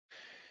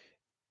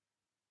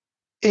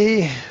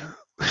A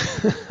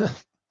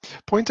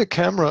point a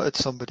camera at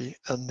somebody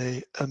and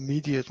they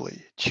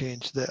immediately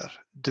change their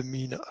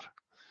demeanor.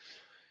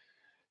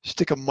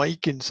 Stick a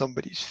mic in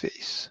somebody's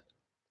face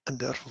and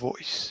their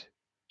voice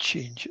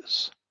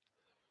changes.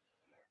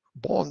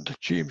 Bond,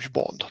 James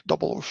Bond,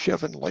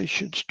 007,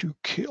 license to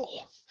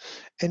kill.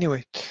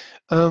 Anyway,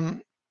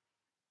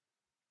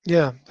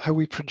 yeah, how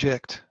we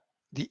project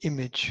the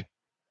image,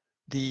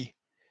 the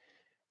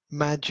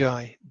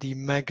magi, the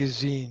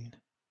magazine,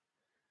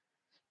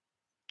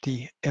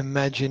 the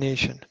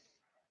imagination.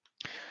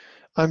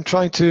 I'm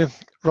trying to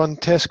run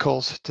test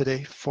calls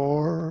today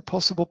for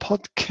possible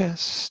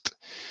podcast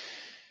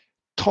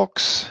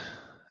talks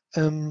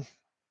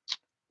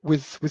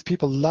with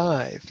people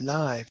live.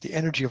 The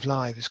energy of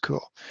live is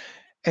cool.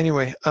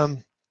 Anyway,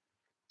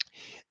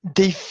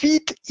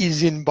 David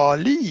is in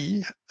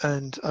Bali,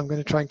 and I'm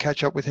going to try and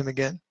catch up with him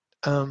again.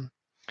 The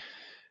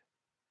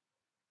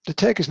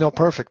tech is not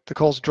perfect. The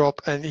calls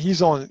drop, and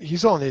he's on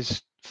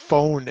his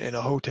phone in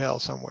a hotel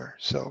somewhere.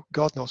 So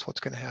God knows what's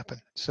going to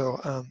happen. So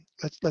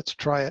let's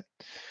try it,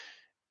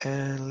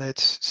 and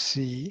let's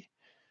see.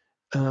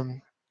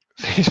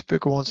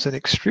 Facebook wants an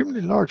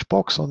extremely large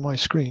box on my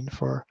screen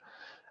for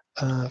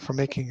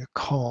making a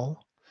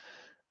call.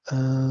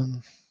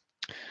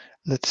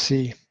 Let's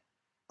see.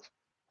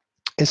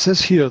 It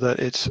says here that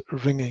it's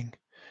ringing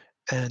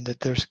and that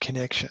there's a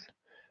connection,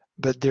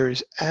 but there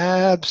is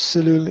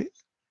absolutely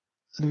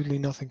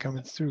nothing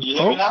coming through. You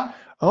hear me now?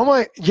 Oh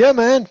my, yeah,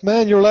 man,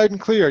 you're loud and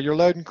clear. You're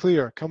loud and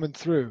clear, coming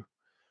through,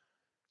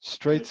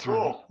 straight through.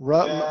 Cool.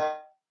 Right.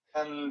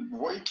 And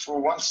wait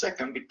for 1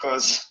 second,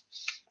 because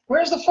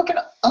where's the fucking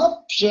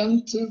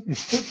option to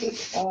put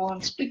it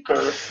on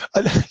speaker?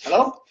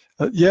 Hello?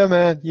 Yeah,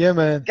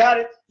 man. Got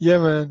it. Yeah,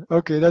 man.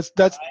 Okay, that's.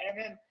 I am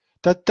in.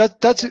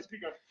 That's it.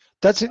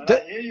 That's it. I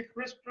hear you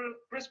crisp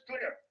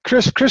clear.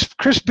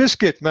 Crisp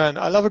biscuit, man.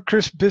 I love a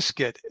crisp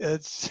biscuit.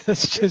 It's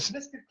just.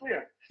 Biscuit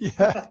clear.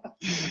 Yeah,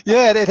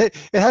 yeah. It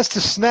has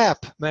to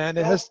snap, man.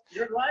 It has.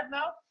 You're live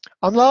now?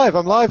 I'm live.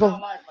 I'm live on.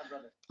 Live, my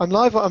brother. I'm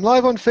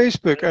live on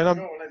Facebook, and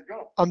Let's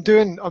go. I'm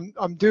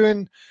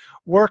doing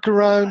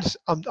workarounds.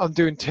 I'm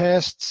doing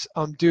tests.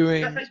 I'm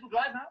doing. Is that Facebook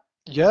Live now?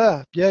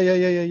 Yeah.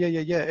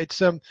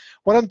 It's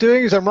what I'm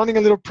doing is I'm running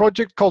a little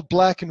project called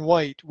Black and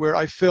White, where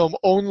I film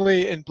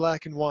only in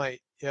black and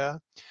white. Yeah.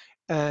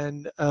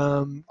 And cool,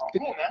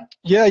 man.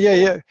 Yeah.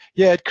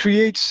 It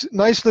creates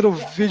nice little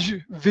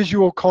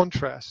visual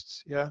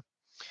contrasts. Yeah.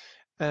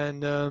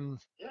 And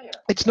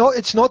it's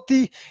not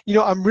the,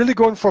 I'm really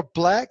going for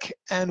black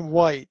and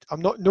white.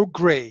 I'm not no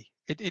gray.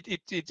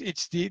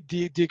 It's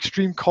the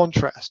extreme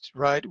contrast,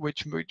 right?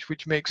 Which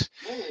makes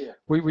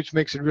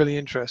it really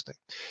interesting.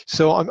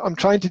 So I'm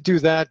trying to do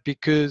that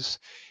because,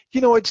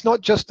 it's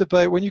not just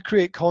about when you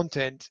create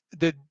content,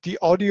 the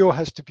audio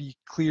has to be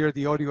clear,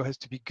 the audio has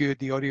to be good,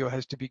 the audio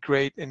has to be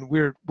great, and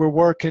we're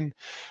working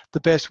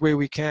the best way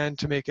we can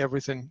to make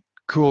everything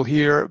cool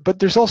here. But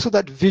there's also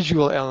that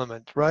visual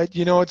element, right?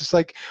 It's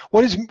like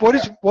what is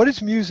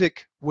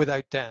music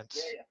without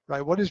dance,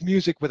 right? What is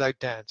music without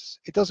dance?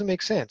 It doesn't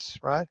make sense,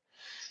 right?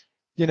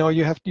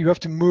 You have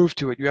to move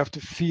to it. You have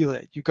to feel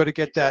it. You got to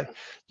get that.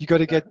 You got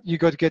to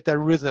get that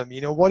rhythm.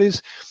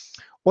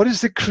 What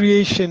is the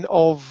creation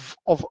of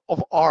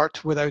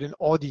art without an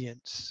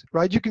audience,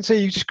 right? You can say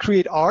you just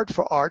create art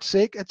for art's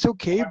sake. It's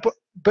okay,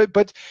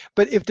 but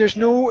if there's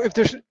no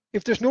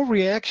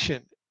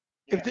reaction,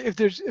 if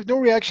there's no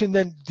reaction,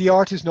 then the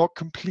art is not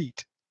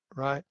complete,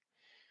 right?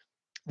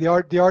 The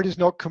art is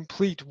not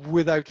complete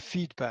without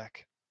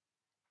feedback.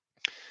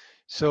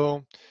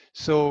 So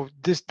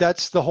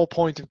that's the whole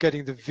point of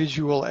getting the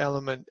visual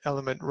element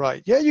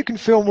right. Yeah, you can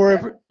film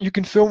wherever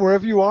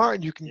you are,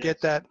 and you can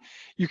get that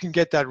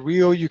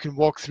real. You can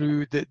walk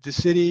through the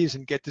cities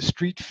and get the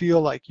street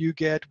feel like you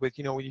get with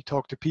when you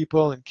talk to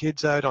people and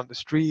kids out on the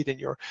street and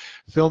you're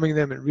filming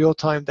them in real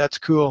time. That's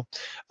cool.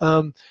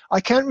 I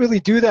can't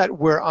really do that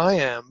where I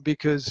am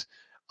because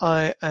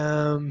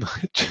I'm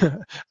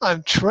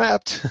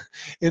trapped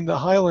in the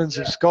Highlands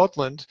of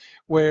Scotland,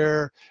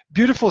 where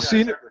beautiful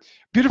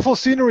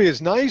scenery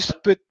is nice,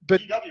 but I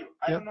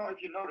don't know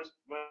if you noticed,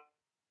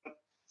 but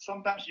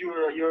sometimes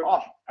you're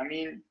off. I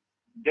mean,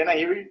 then I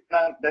hear you,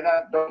 then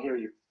I don't hear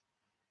you.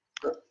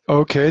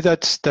 Okay,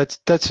 that's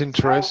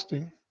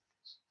interesting.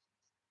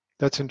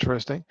 That's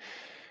interesting.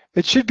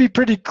 It should be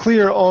pretty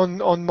clear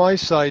on my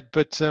side,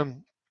 but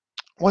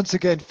once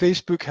again,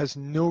 Facebook has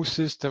no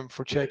system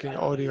for checking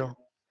audio.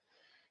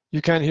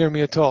 You can't hear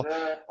me at all.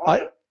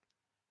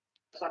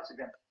 Sucks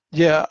again.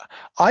 Yeah,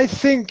 I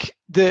think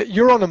that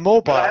you're on a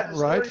mobile, I have a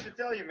right? story to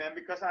tell you, man,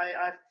 because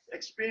I've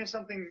experienced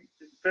something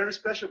very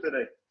special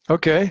today.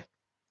 Okay,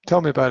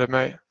 tell me about it,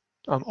 mate.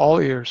 I'm all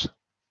ears.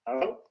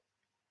 Hello?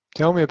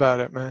 Tell me about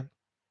it, man.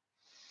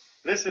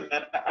 Listen,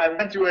 man, I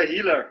went to a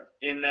healer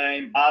in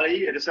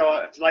Bali. It's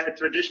like a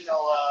traditional,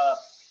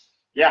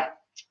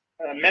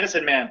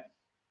 medicine man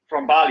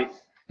from Bali.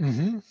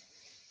 Mm-hmm.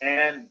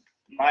 And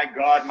my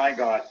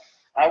God,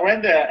 I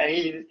went there and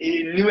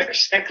he knew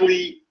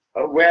exactly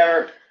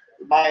where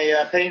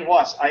my pain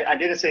was. I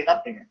didn't say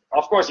nothing.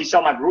 Of course, he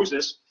saw my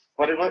bruises,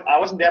 but I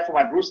wasn't there for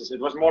my bruises.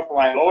 It was more for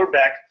my lower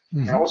back,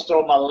 and also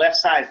my left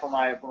side for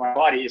my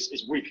body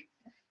is weak.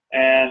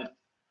 And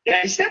yeah,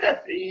 he said that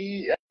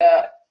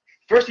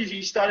first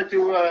he started to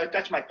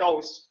touch my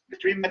toes,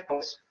 between my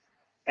toes,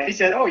 and he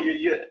said, "Oh,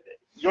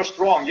 you're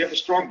strong. You have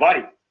a strong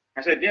body." I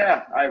said, "Yeah,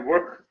 I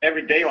work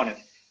every day on it."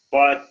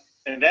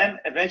 And then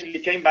eventually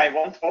he came by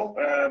one toe.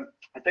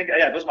 I think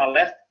it was my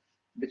left,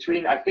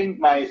 between I think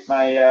my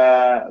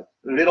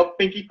little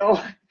pinky toe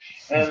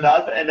and the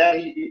other, and then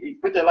he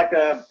put like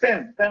a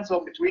pencil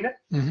between it,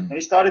 and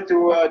he started to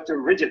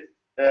ridge it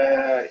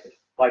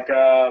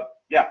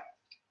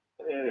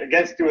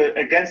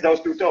against those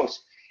two toes,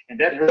 and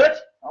that hurt.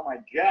 Oh my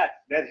God,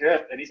 that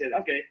hurt. And he said,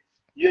 "Okay,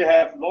 you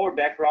have lower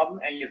back problem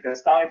and you've got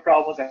stomach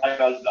problems." And I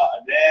go,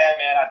 "Damn,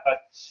 man!" I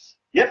thought,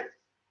 "Yep,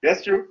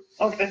 that's true.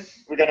 Okay,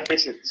 we're gonna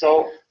fix it." So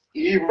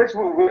he worked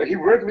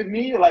with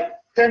me like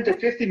 10 to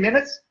 15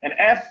 minutes, and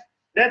after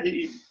that he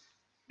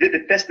did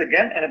the test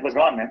again, and it was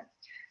gone, man.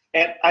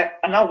 And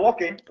I'm now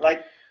walking like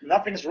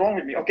nothing's wrong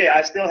with me. Okay,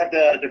 I still have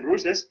the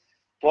bruises,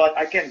 but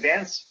I can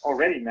dance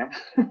already, man.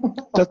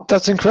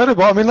 That's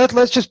incredible. I mean,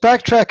 let's just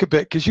backtrack a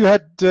bit, because you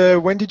had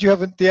when did you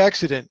have the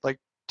accident? Like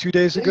 2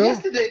 days ago?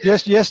 Yesterday.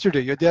 Yes,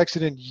 yesterday. You had the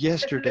accident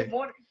yesterday.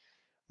 Morning.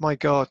 My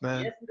God,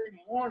 man. Yesterday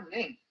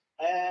morning,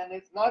 and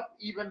it's not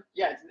even.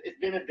 Yeah, it's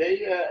been a day.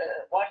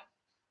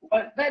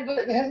 But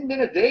it hasn't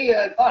been a day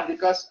gone,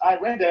 because I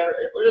went there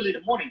early in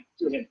the morning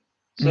to him.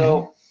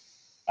 So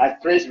I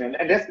praise him,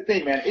 and that's the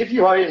thing, man. If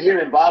you are here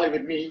in Bali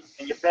with me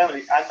and your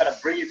family, I'm gonna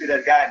bring you to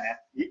that guy, man.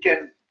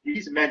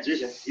 He's a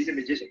magician. He's a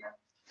magician, man.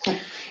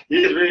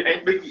 He is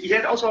really. He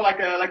had also like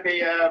a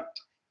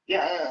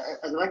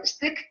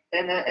stick,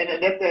 and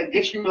that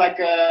gives you like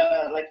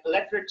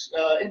electric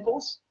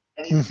impulse,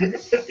 and he did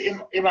it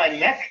in my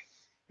neck.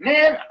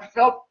 Man,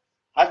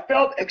 I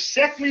felt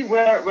exactly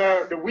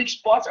where the weak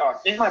spots are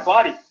in my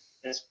body.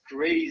 That's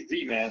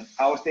crazy, man.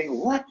 I was thinking,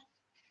 what?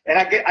 And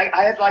I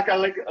had like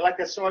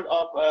a sort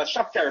of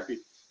shock therapy.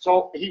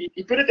 So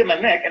he put it in my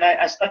neck, and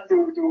I started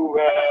to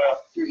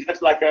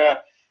have like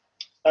a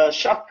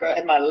shock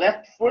at my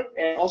left foot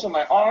and also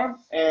my arm,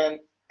 and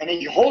then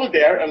you hold it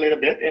there a little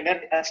bit, and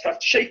then I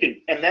start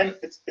shaking, and then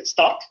it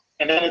stopped,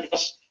 and then it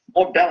was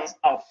more balanced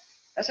out.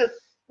 I said,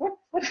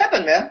 what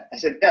happened, man? I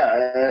said,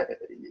 yeah,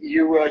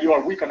 you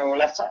are weak on your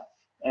left side,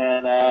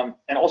 and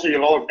also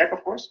your lower back,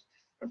 of course.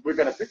 But we're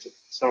gonna fix it.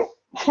 So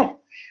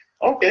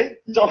okay,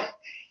 so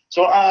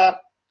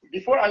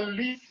before I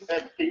leave,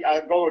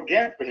 I go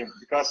again with him,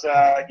 because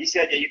he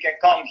said, yeah, you can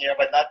come here,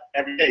 but not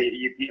every day.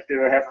 You have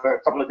to have a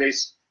couple of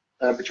days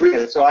between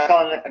it. So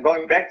I'm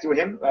going back to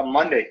him on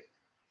Monday.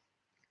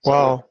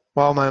 So,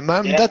 wow,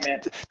 man, yeah,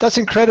 that's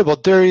incredible.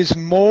 There is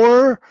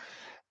more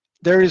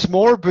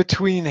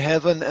between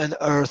heaven and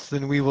earth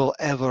than we will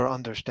ever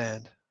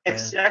understand.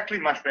 Exactly,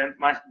 my friend.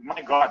 My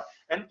God.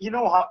 And you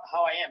know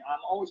how I am.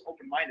 I'm always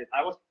open-minded.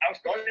 I was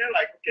going there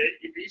like, okay,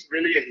 if he's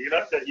really a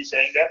healer, that he's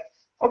saying that,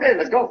 okay,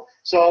 let's go.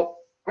 So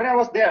when I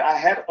was there, I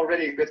had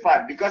already a good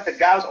vibe, because the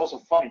guy was also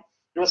funny.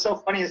 He was so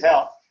funny as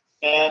hell.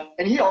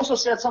 And he also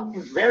said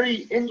something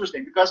very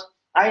interesting, because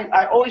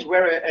I always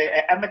wear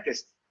a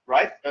amethyst,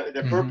 right?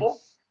 The purple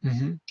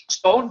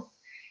stone.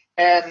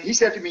 And he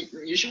said to me,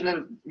 you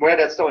shouldn't wear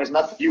that stone. It's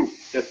not for you,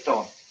 that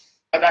stone.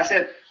 But I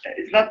said,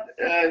 it's not,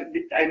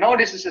 I know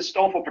this is a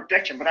stone for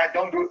protection, but I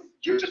don't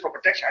use it for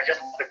protection. I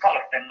just love the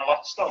color and I love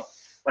the stone.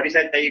 But he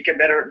said, hey, you can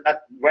better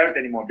not wear it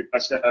anymore,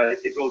 because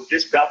it will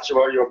disbalance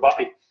your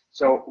body.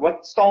 So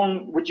what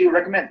stone would you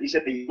recommend? He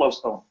said, the yellow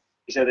stone.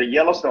 He said, the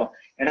yellow stone.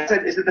 And I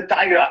said, is it the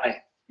tiger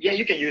eye? Yeah,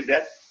 you can use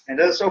that. And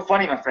that is so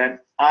funny, my friend.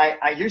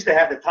 I used to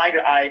have the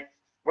tiger eye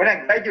when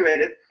I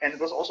graduated, and it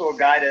was also a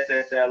guy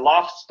that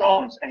loved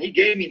stones, and he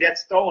gave me that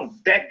stone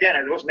back then.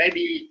 It was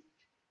maybe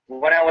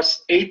when I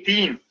was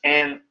 18,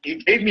 and he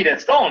gave me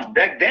that stone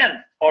back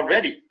then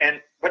already.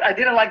 But I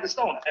didn't like the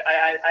stone.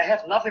 I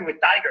have nothing with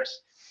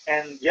tigers,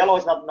 and yellow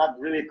is not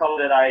really a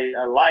color that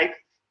I like.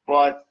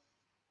 But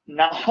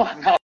now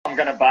I'm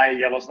gonna buy a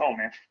yellow stone,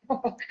 man.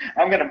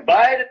 I'm gonna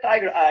buy the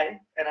tiger eye,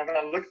 and I'm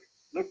gonna look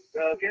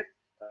it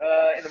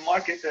in the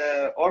market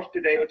or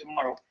today or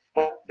tomorrow.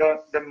 But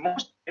the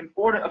most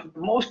important,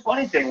 the most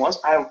funny thing was,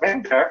 I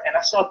went there and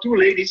I saw two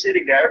ladies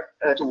sitting there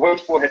to wait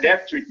for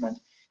her treatment.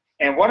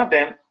 And one of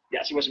them,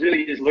 yeah, she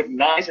looked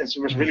nice, and she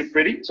was really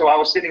pretty. So I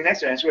was sitting next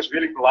to her, and she was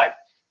really polite.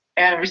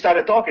 And we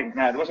started talking.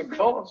 Now, there was a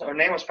girl, so her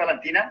name was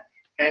Valentina,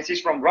 and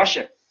she's from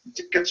Russia.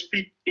 She could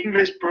speak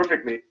English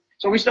perfectly.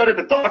 So we started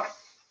to talk,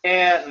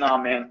 and no,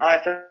 man, I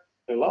fell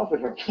in love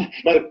with her.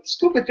 But the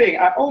stupid thing,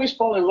 I always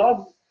fall in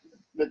love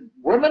with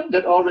women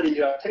that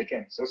already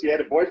taken. So she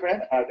had a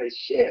boyfriend. I said,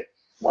 shit,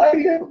 why do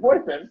you have a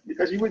boyfriend?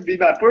 Because he would be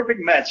my perfect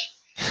match.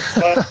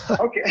 But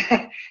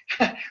okay,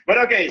 but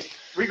okay,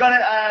 we're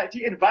gonna.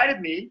 She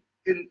invited me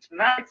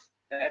tonight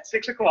at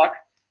 6 o'clock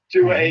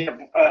to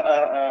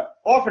a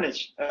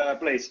orphanage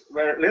place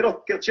where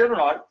little children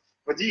are.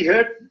 But she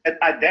heard that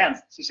I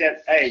danced. She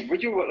said, "Hey,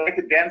 would you like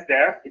to dance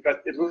there? Because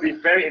it will be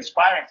very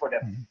inspiring for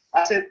them."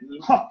 I said,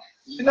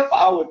 "No,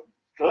 I would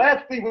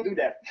gladly do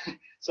that."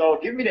 So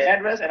give me the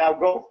address and I'll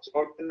go.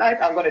 So tonight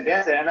I'm gonna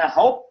dance there, and I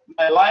hope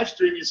my live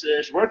stream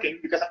is working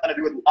because I'm gonna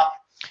do it live.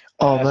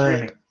 Oh man,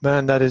 streaming.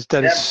 man, that is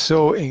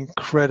so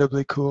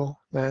incredibly cool,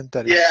 man.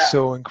 That is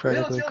so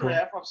incredibly little children,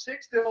 cool. From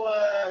 6 till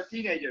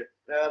teenager,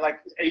 like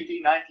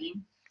 18,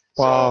 19.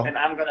 Wow. So, and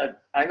I'm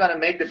gonna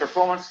make the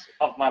performance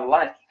of my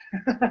life.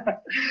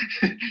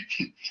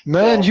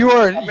 Man, you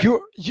are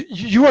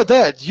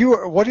that. You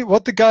are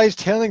what the guy is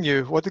telling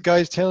you. What the guy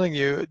is telling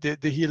you,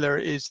 the healer,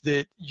 is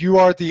that you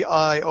are the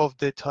eye of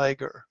the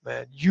tiger,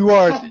 man. You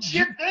are. Oh,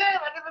 shit, damn!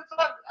 I never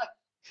thought.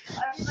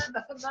 I even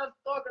not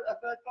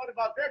thought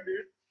about that,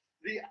 dude.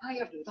 The eye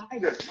of the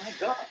tiger. My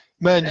God.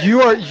 Man,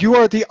 you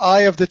are the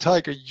eye of the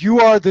tiger. You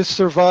are the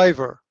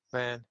survivor,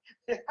 man.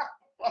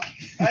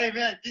 Hey,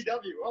 man,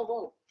 DW. Oh,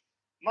 whoa.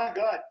 My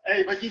God.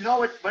 Hey, but you know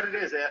what it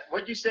is.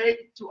 What you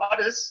say to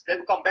others, they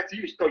will come back to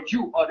you. So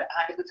you are the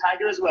eye of the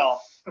tiger as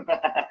well.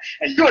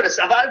 And you're the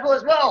survivor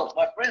as well,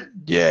 my friend.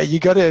 Yeah, you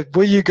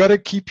gotta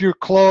keep your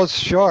claws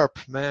sharp,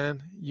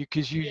 man.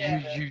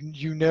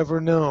 You never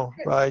know,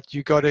 right?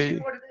 You gotta. You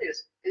know what it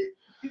is?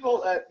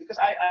 People, because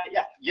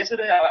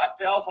yesterday I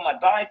fell from my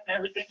bike and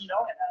everything, and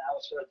I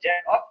was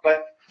jammed up,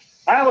 but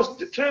I was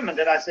determined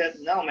that I said,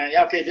 no, man,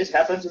 okay, this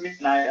happened to me,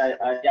 and it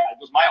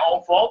was my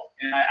own fault,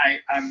 and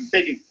I'm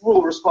taking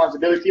full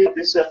responsibility of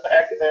this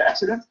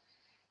accident,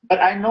 but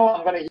I know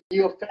I'm gonna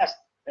heal fast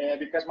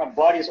because my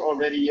body is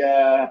already,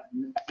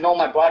 know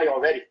my body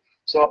already.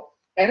 So,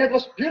 and it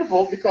was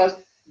beautiful because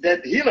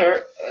that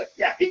healer,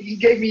 he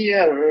gave me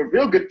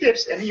real good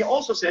tips, and he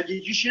also said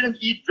you shouldn't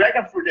eat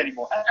dragon fruit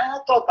anymore. And I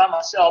thought by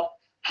myself,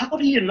 how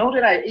do you know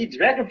that I eat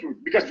dragon fruit?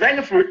 Because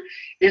dragon fruit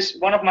is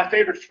one of my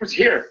favorite fruits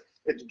here.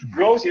 It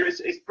grows here.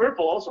 It's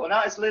purple also.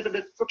 Now it's a little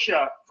bit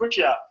fuchsia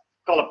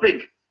color,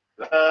 pink,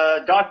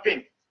 dark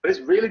pink, but it's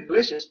really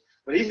delicious.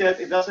 But he said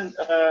it doesn't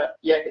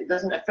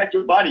affect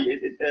your body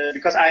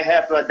because I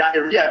have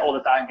diarrhea all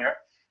the time here.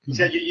 He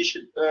said you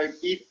should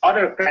eat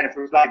other kind of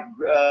fruits like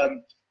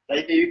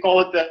you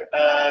call it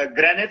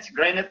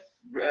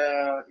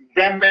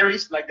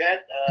cranberries, like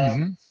that,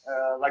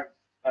 like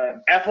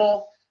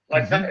apple,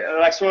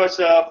 like sorts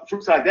of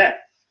fruits like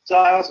that. So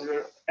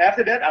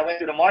after that I went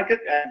to the market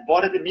and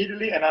bought it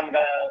immediately, and I'm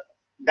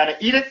gonna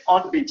eat it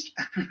on the beach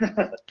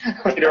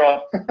later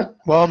on.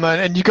 Well, man,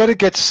 and you gotta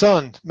get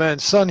sun, man.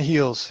 Sun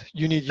heals.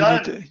 You need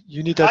that.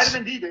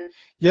 Vitamin D, dude.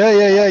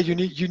 Yeah.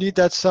 You need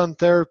that sun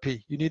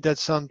therapy. You need that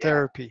sun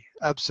therapy.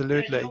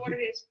 Absolutely. You know what it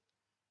is?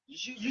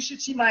 You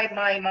should see my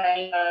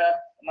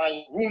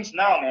wounds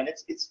now, man.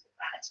 It's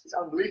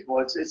unbelievable.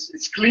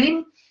 It's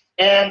clean,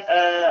 and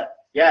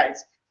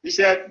he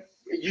said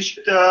you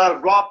should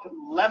rub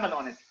lemon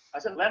on it. I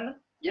said lemon?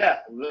 Yeah,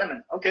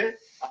 lemon. Okay.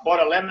 I bought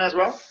a lemon as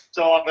well,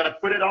 so I'm gonna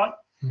put it on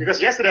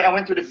because yesterday I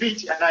went to the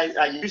beach and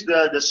I used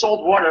the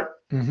salt water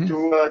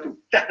to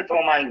tap it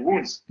on my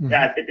wounds.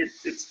 Yeah, it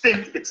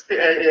stinks. It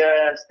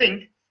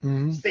stink.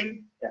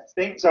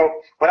 Stink. So,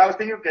 but I was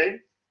thinking, okay,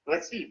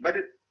 let's see. But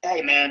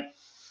hey, man.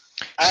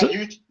 I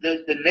use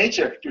the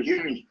nature to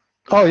heal me.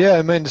 Oh yeah,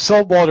 I mean the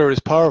salt water is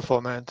powerful,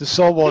 man. The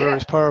salt water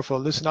is powerful.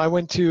 Listen, I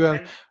went to,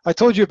 I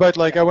told you about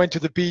I went to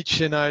the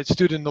beach and I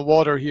stood in the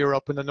water here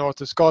up in the north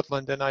of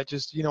Scotland, and I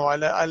just,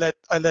 I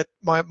let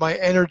my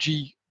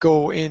energy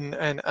go in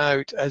and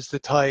out as the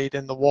tide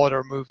and the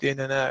water moved in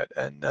and out,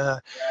 and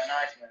nice,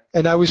 man.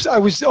 And I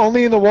was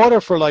only in the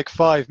water for like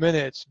 5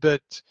 minutes,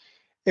 but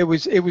it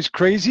was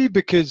crazy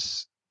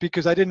because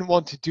I didn't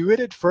want to do it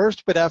at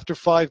first, but after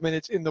 5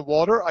 minutes in the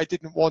water, I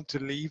didn't want to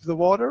leave the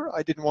water.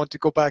 I didn't want to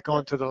go back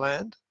onto the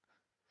land.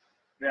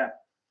 Yeah.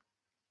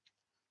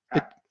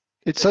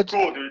 It's such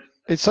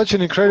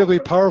an incredibly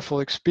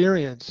powerful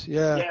experience.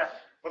 Yeah. Yeah,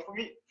 but for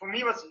me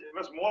it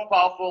was more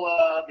powerful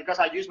because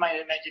I used my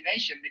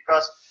imagination,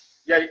 because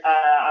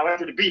I went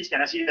to the beach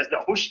and I see it as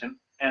the ocean,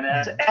 and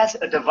as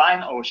a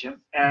divine ocean,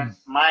 and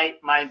my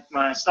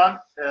son,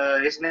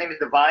 his name is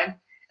Divine,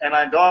 and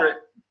my daughter,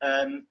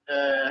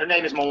 her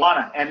name is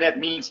Moana, and that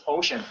means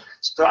ocean.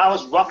 So I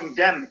was rubbing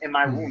them in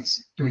my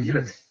wounds to heal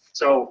it.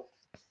 So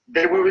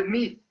they were with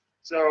me.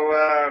 So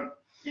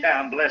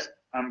I'm blessed.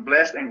 I'm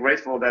blessed and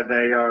grateful that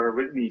they are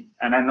with me,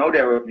 and I know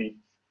they're with me.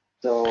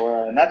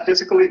 So not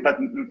physically, but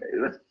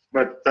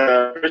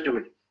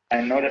spiritually.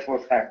 I know that for a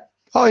fact.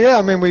 Oh yeah,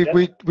 I mean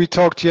we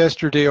talked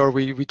yesterday, or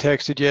we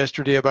texted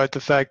yesterday about the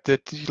fact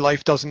that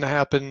life doesn't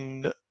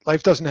happen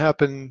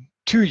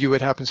to you;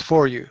 it happens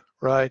for you.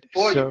 Right.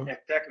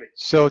 Exactly.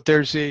 So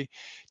there's a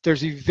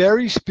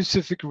very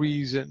specific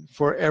reason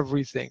for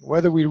everything,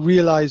 whether we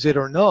realize it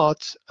or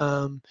not.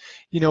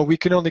 We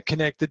can only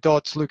connect the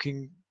dots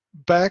looking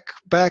back,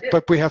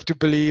 but we have to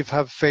believe,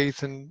 have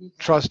faith, and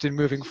trust in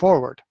moving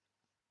forward.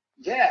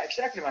 Yeah,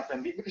 exactly, my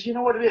friend. Because you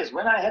know what it is.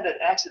 When I had that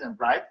accident,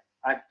 right,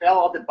 I fell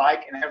off the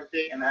bike and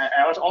everything, and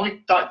I was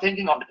only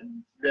thinking of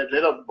the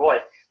little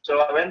boy. So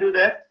I went to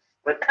that.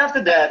 But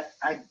after that,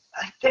 I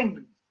think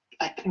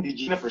the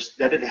universe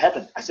that it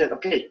happened. I said,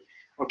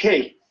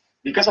 okay,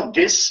 because of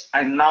this,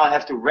 I now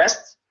have to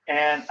rest,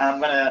 and I'm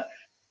gonna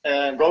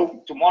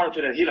go tomorrow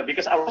to the healer,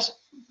 because I was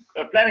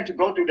planning to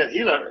go to that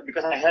healer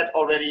because I had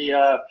already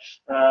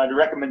the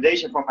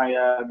recommendation from my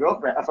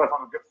girlfriend, from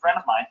a good friend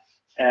of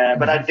mine,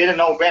 but I didn't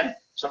know when.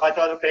 So I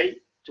thought, okay,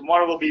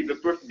 tomorrow will be the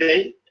perfect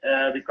day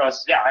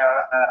because yeah,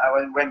 I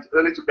went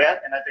early to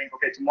bed and I think,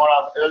 okay,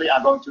 tomorrow early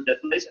I'm going to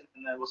that place and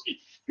we'll see.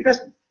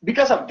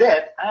 Because of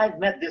that, I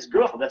met this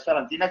girl, that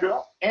Valentina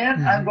girl,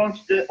 and I'm going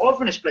to the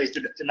orphanage place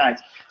tonight.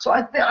 So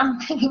I'm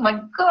thinking,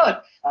 my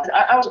God,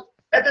 I was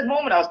at that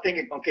moment I was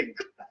thinking, okay,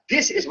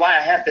 this is why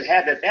I had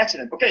that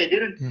accident. Okay, I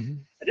didn't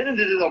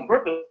do it on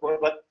purpose,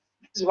 but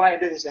this is why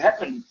this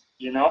happened.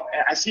 You know,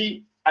 I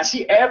see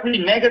every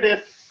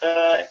negative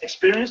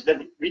experience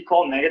that we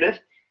call negative.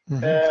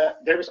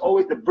 There is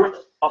always the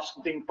birth of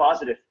something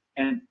positive,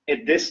 and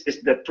this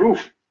is the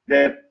proof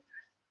that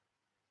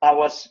I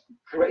was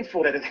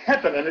grateful that it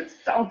happened. And it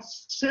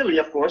sounds silly,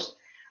 of course.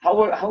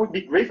 How would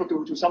be grateful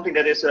to something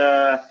that is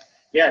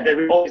that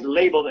we always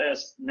labeled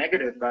as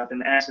negative, but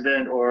an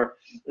accident or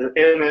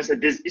illness.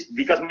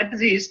 Because my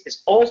disease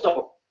is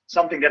also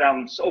something that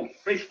I'm so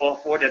grateful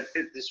for that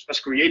this was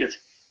created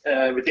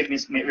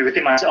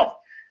within myself.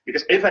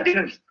 Because if I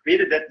didn't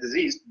create that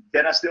disease,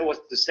 then I still was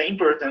the same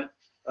person.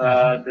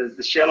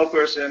 The shallow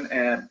person,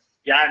 and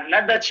yeah,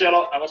 not that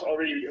shallow. I was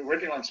already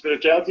working on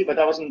spirituality, but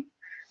I wasn't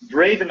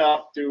brave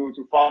enough to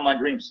follow my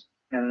dreams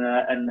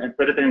and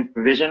put it in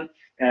vision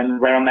and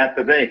where I'm at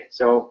today.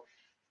 So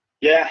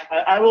yeah,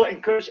 I will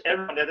encourage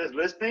everyone that is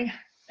listening.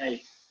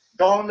 Hey,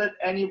 don't let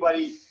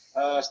anybody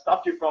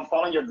stop you from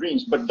following your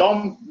dreams, but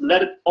don't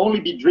let it only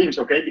be dreams,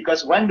 okay?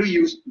 Because when do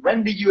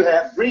you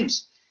have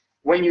dreams?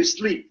 When you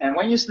sleep, and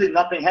when you sleep,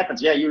 nothing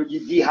happens. Yeah, you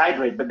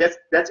dehydrate, but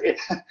that's it.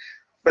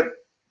 But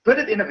put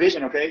it in a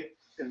vision, okay?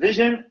 The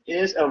vision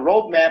is a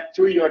roadmap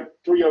to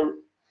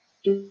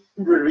the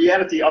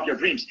reality of your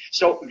dreams.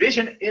 So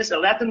vision is a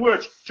Latin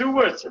word, 2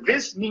 words.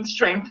 Vis means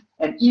strength,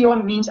 and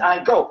eon means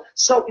I go.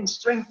 So in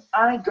strength,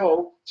 I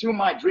go to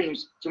my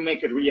dreams to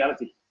make it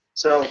reality.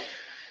 So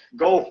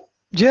go.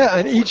 Yeah,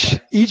 and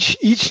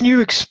each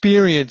new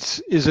experience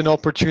is an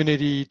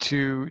opportunity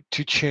to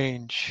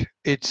change.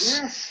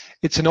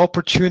 It's an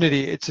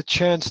opportunity. It's a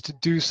chance to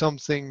do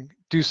something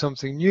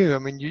new. I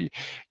mean,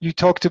 you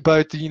talked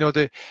about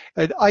the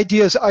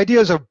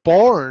ideas are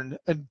born,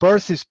 and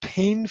birth is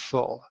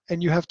painful,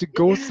 and you have to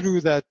go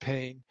through that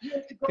pain. You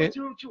have to go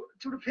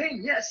to the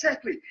pain. Yeah,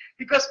 exactly.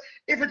 Because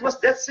if it was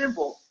that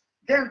simple,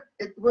 then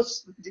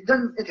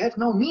it had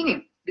no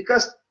meaning.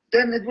 Because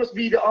then it would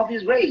be the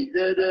obvious way.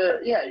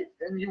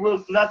 And you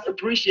will not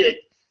appreciate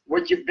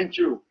what you've been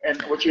through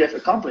and what you have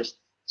accomplished.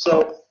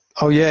 So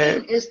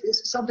pain is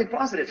something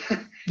positive.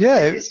 Yeah,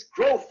 it's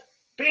growth.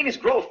 Pain is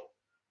growth.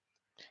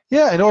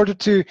 Yeah, in order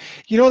to,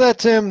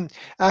 that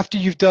after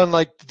you've done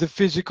like the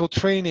physical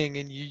training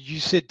and you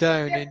sit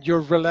down and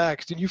you're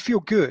relaxed and you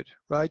feel good,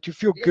 right? You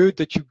feel good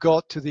that you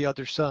got to the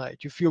other side.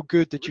 You feel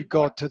good that you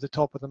got to the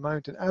top of the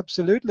mountain.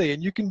 Absolutely.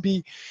 And you can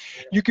be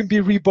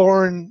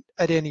reborn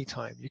at any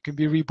time. You can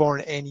be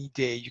reborn any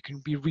day. You can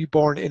be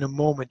reborn in a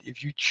moment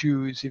if you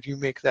choose, if you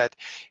make that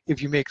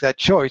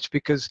choice,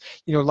 because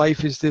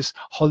life is this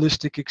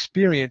holistic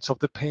experience of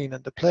the pain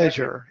and the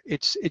pleasure.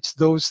 It's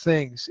those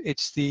things.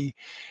 It's the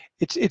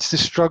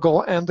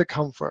struggle and the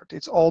comfort.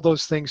 It's all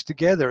those things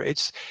together.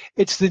 It's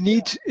the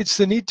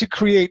need to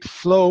create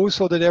flow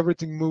so that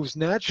everything moves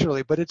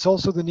naturally, but it's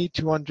also the need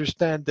to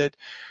understand that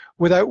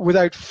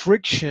without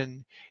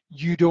friction,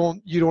 you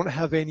don't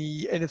have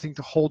anything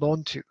to hold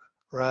on to,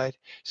 right?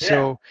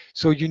 So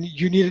you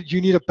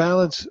need a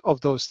balance of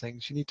those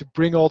things. You need to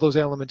bring all those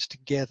elements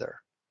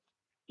together.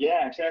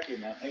 Yeah, exactly,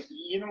 man.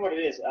 You know what it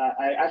is?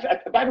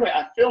 By the way,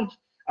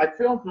 I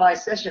filmed my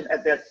session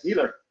at that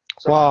healer.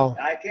 So wow.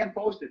 I can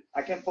post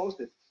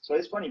it. So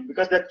it's funny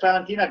because that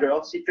Valentina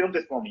girl, she filmed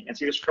it for me, and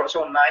she was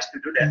so nice to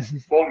do that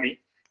for me.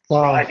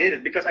 Wow. So I did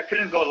it because I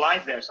couldn't go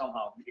live there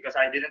somehow because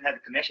I didn't have a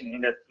connection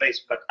in that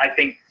place. But I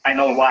think I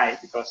know why,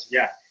 because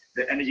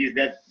the energy is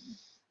that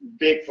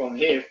big from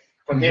him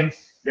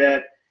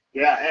that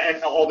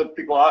and all the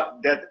people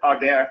that are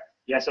there.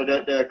 Yeah, so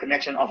the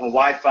connection of a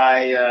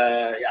Wi-Fi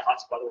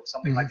hotspot or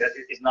something like that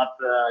is not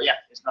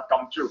it's not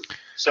coming through.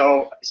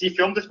 So she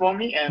filmed it for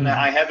me, and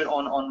I have it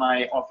on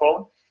my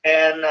phone,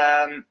 and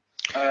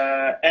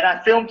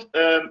I filmed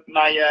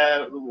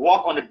my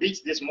walk on the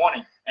beach this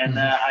morning, and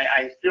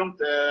I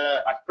filmed.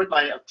 I put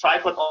my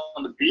tripod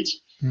on the beach,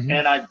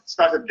 and I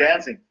started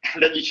dancing.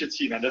 That you should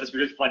see, man. That is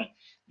really funny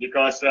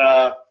because.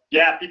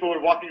 People were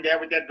walking there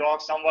with their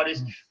dog.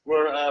 Somebody's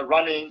were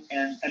running,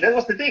 and that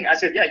was the thing. I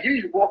said,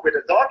 you walk with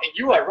a dog and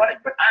you are running,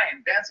 but I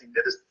am dancing.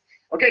 That is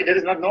okay. That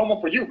is not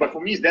normal for you, but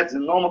for me, that's the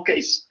normal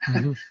case.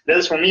 That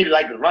is for me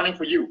like running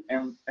for you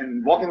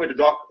and walking with a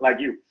dog like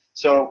you.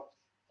 So,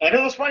 and it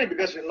was funny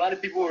because a lot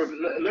of people were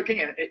looking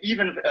and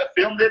even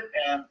filmed it.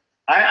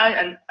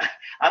 And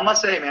I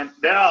must say, man,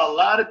 there are a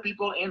lot of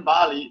people in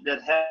Bali that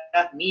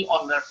have me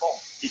on their phone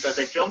because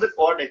they filmed it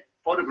or they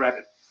photographed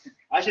it.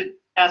 I should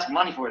ask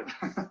money for it.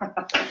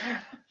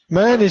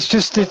 Man, it's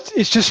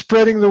just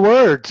spreading the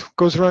word.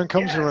 Goes around,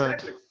 comes around.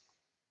 Exactly.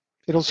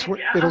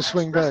 It'll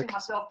swing back.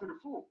 Myself to the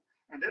full,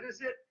 and that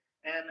is it.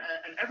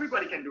 and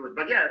everybody can do it.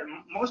 But yeah,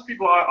 most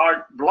people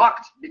are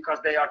blocked because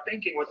they are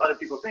thinking what other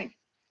people think.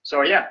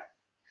 So yeah,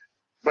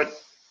 but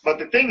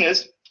the thing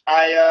is,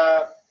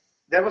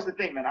 that was the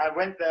thing, man. I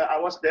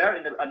was there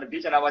on the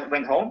beach, and I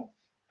went home,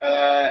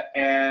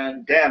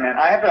 and damn, man,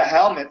 I have a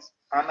helmet.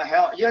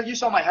 Yeah, you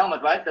saw my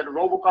helmet, right? The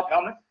RoboCop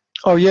helmet.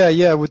 Oh yeah,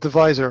 yeah, with the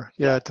visor,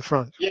 yeah, at the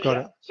front. Yeah, Got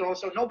yeah. it.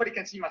 So nobody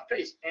can see my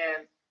face,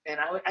 and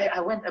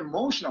I went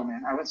emotional,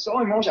 man. I went so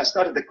emotional. I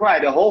started to cry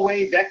the whole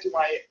way back to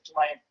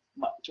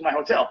my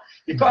hotel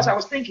because I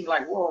was thinking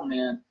like, whoa,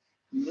 man.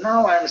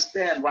 Now I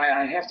understand why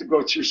I have to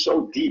go through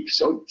so deep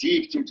to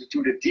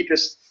the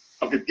deepest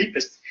of the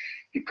deepest,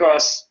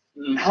 because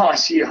now I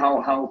see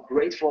how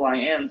grateful I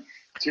am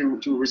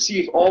to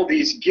receive all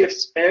these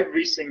gifts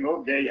every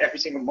single day, every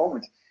single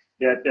moment.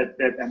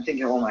 That I'm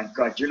thinking, oh my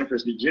God,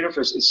 the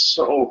universe is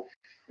so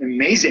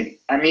amazing.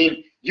 I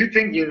mean, you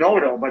think you know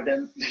it all, but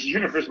then the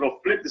universe will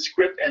flip the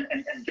script and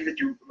give it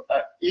you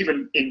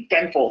even in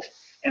tenfold.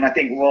 And I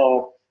think,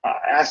 whoa,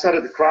 I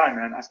started to cry,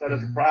 man. I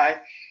started to cry,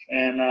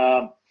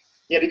 and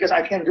yeah, because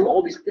I can do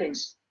all these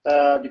things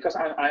because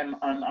I'm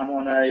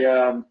on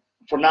a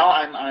for now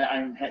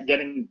I'm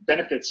getting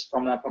benefits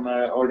from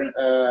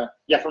a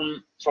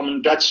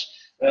Dutch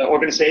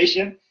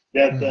organization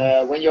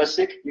that when you're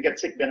sick you get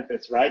sick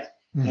benefits, right?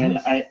 And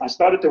I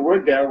started to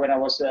work there when I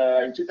was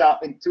in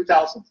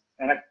 2000,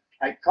 and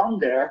I come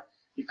there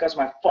because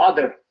my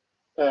father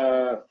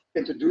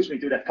introduced me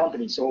to that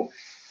company. So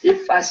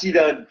if I see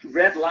the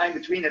red line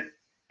between it,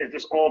 it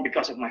was all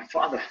because of my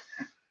father.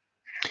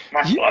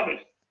 My father.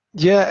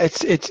 Yeah,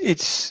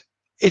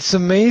 it's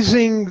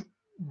amazing.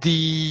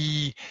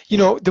 The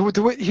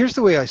way, here's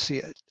the way I see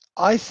it.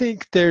 I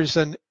think there's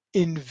an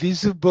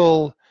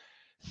invisible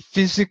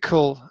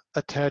physical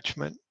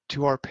attachment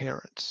to our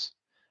parents,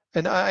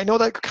 and I know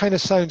that kind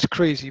of sounds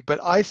crazy,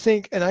 but I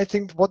think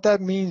what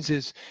that means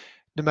is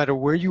no matter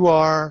where you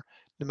are,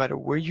 no matter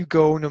where you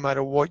go, no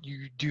matter what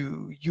you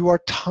do, you are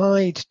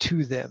tied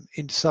to them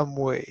in some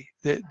way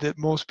that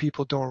most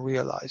people don't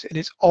realize, and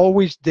it's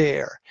always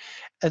there.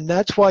 And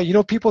that's why,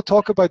 people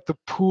talk about the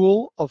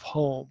pool of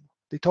home.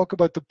 They talk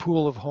about the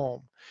pool of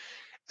home.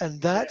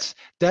 And that's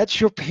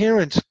your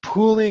parents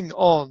pulling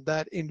on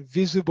that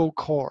invisible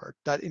cord,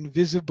 that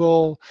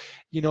invisible,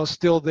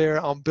 still there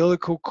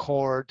umbilical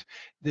cord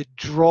that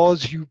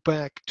draws you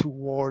back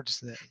towards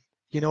them.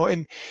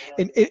 And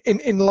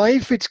in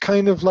life, it's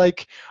kind of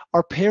like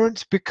our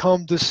parents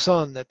become the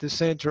sun at the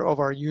center of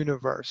our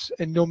universe.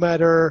 And no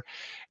matter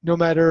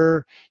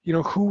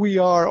who we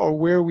are or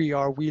where we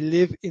are, we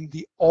live in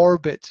the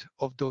orbit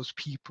of those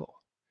people.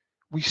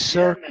 We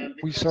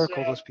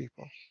circle those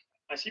people.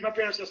 I see my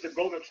parents as the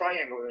golden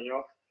triangle.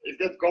 If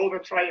that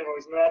golden triangle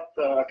is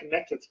not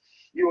connected,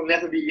 you will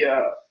never be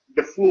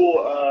the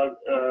full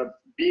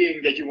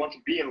being that you want to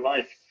be in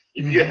life.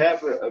 If you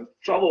have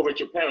trouble with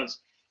your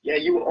parents, yeah,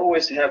 you will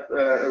always have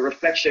a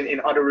reflection in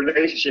other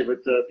relationship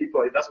with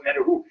people. It doesn't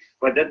matter who,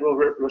 but that will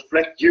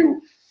reflect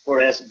you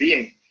for as a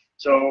being.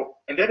 So,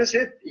 and that is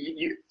it.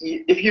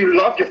 If you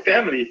love your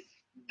family,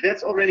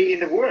 that's already in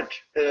the word,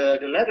 the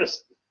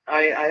letters.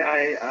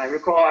 I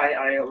recall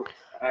I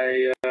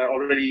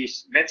already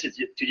mentioned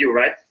it to you,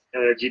 right?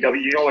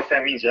 GW, you know what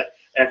that means, yeah?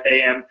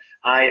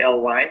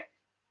 FAMILY.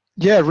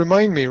 Yeah,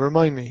 remind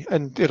me,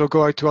 and it'll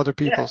go out to other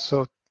people. Yeah.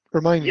 So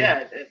remind me.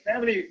 Yeah,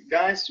 family,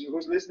 guys,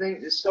 who's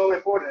listening, is so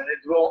important, and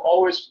it will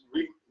always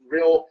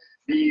will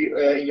be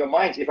in your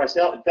mind. If I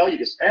tell you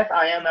this,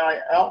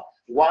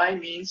 FIMILY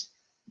means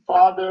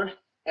father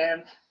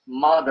and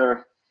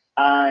mother.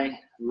 I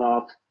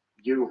love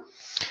you.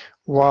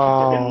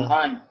 Wow. Keep that in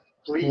mind.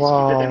 Please keep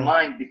that in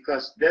mind,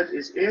 because that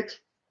is it.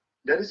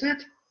 That is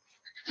it.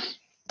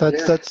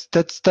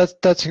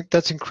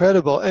 That's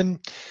incredible, and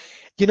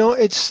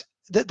it's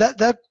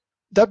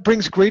that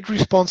brings great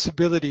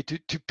responsibility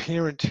to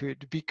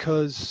parenthood,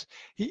 because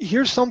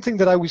here's something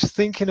that I was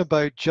thinking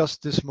about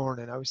just this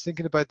morning. I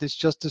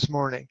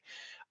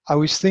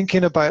was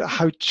thinking about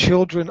how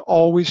children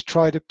always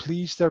try to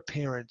please their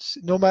parents,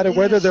 no matter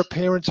whether their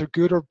parents are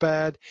good or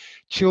bad.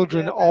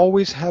 Children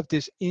always have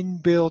this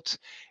inbuilt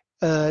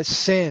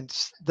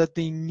sense that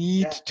they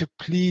need to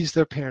please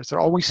their parents.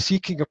 They're always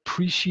seeking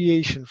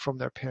appreciation from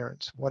their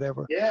parents,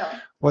 whatever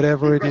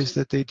it is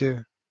that they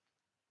do.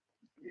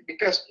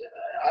 Because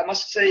I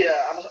must say,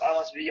 I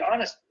must be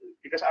honest,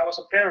 because I was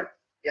a parent.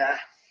 Yeah,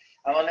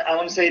 I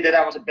want to say that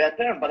I was a bad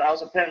parent, but I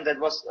was a parent that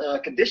was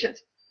conditioned.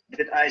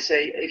 That I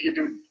say, if you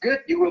do good,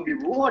 you will be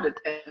rewarded,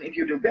 and if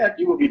you do bad,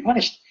 you will be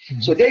punished.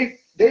 So they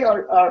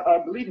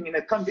are believing in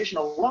a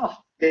conditional love.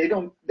 They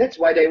don't. That's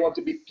why they want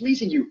to be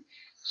pleasing you.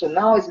 So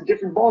now it's a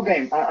different ball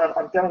game.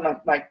 I'm telling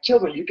my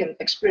children, you can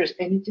experience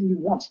anything you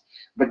want,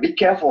 but be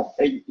careful.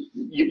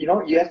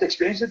 You have to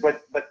experience it,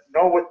 but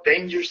know what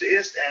dangerous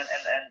is, and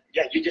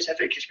yeah, you just have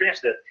to experience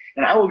that.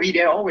 And I will be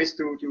there always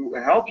to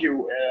help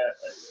you,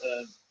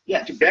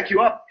 to back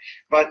you up.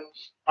 But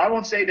I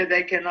won't say that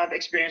they cannot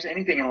experience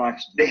anything in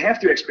life. They have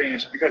to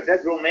experience, because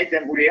that will make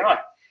them who they are.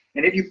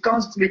 And if you're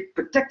constantly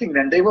protecting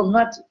them, they will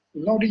not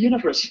know the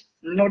universe,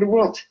 know the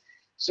world.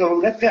 So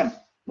let them.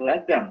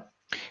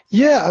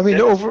 Yeah, I mean,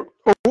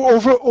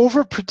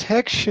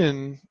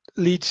 overprotection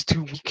leads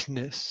to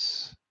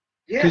weakness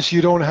because Yes,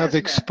 you don't have yes,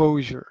 man.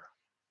 exposure.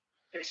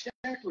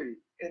 Exactly,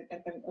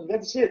 and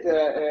that's it.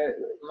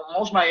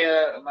 Most of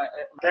my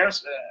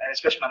parents,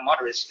 especially my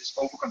mother, is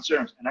over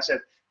concerned. And I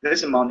said,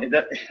 listen, mom,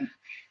 that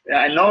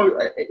I know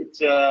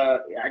it's.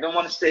 I don't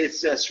want to say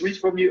it's sweet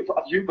from you,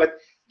 of you, but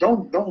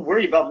don't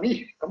worry about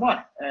me. Come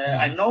on,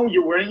 I know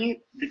you're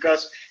worrying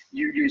because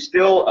you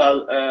still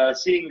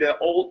seeing the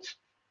old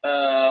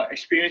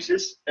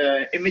experiences,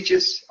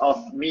 images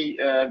of me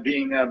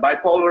being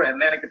bipolar and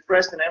manic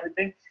depressed and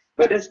everything.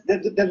 But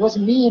that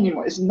wasn't me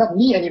anymore. It's not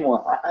me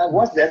anymore. I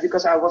was that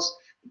because I was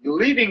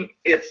believing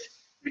it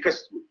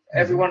because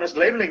everyone was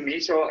labeling me.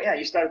 So yeah,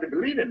 you started to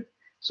believe it.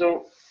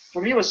 So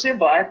for me, it was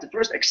simple. I have to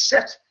first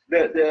accept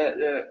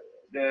the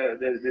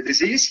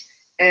disease,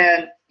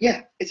 and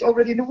yeah, it's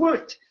already in the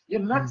word.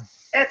 You're not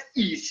at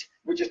ease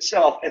with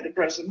yourself at the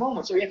present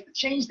moment. So you have to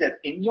change that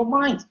in your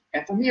mind.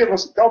 And for me, it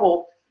was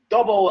double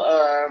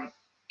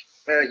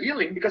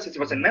healing because it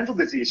was a mental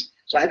disease.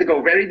 So I had to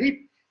go very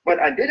deep, but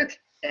I did it.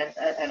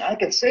 And I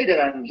can say that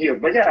I'm healed.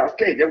 But yeah,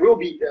 okay, there will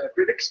be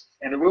critics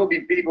and there will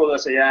be people that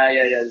say, yeah,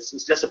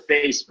 it's just a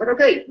phase. But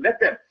okay, let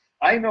them.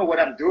 I know what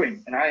I'm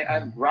doing and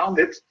I'm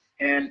grounded.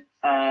 And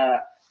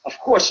of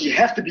course, you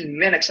have to be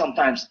manic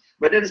sometimes.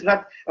 But it is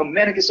not,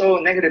 manic is so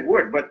a negative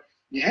word, but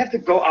you have to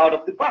go out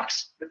of the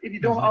box. But if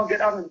you don't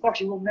get out of the box,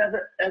 you will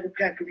never ever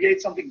can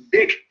create something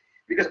big.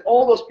 Because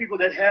all those people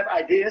that have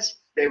ideas,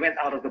 they went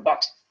out of the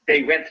box.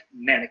 They went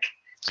manic.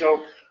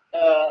 So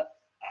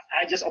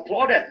I just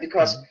applaud that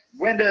because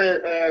when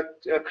the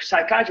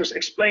psychiatrist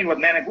explained what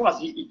manic was,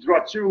 he drew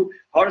two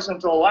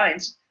horizontal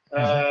lines,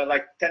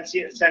 like 10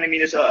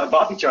 centimeters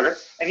above each other.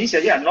 And he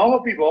said, yeah,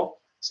 normal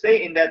people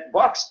stay in that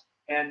box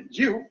and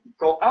you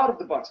go out of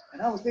the box.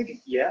 And I was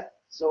thinking, yeah,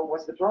 so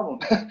what's the problem?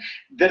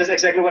 That is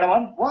exactly what I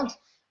want.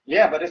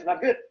 Yeah, but it's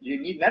not good. You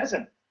need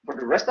medicine for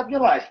the rest of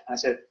your life. I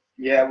said,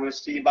 yeah, we'll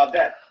see about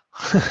that.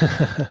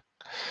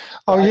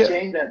 I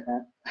changed that,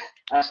 man.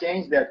 I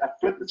changed that. I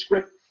flipped the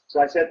script. So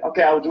I said,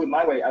 okay, I will do it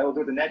my way. I will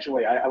do it the natural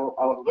way. I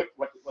will look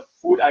what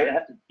food I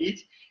have to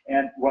eat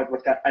and what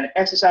kind of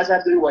exercise I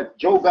have to do, what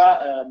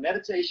yoga,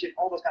 meditation,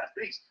 all those kind of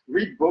things.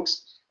 Read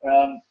books,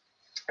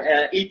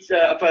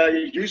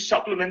 use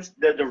supplements,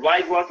 the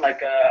right one,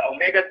 like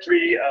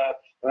omega-3,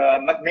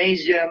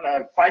 magnesium,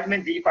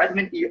 vitamin D,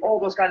 vitamin E, all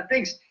those kind of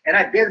things. And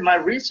I did my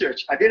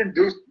research. I didn't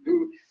do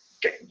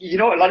you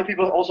know, a lot of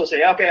people also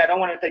say, okay, I don't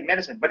want to take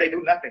medicine, but they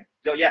do nothing.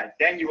 So yeah,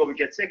 then you will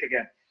get sick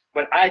again.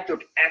 But I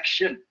took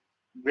action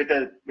with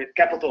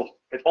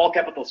all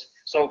capitals.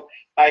 So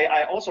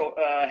I also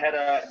had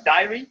a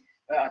diary.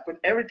 I put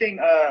everything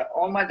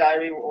on my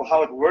diary,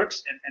 how it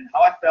works and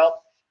how I felt.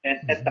 And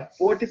at the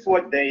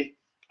 44th day,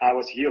 I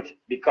was healed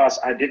because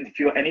I didn't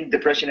feel any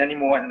depression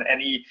anymore and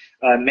any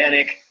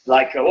manic,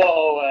 like,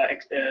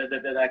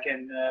 that I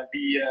can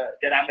be,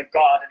 that I'm a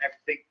god and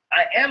everything.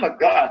 I am a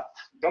god,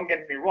 don't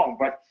get me wrong,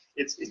 but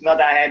it's not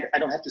that I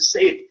don't have to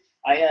say it.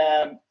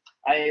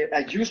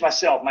 I use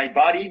myself, my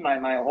body,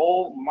 my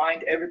whole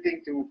mind,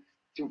 everything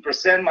to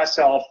present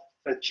myself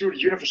through the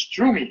universe,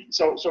 through me.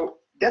 So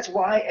that's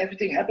why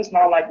everything happens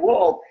now like,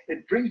 whoa,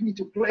 it brings me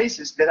to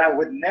places that I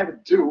would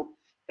never do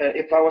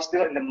if I was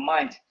still in the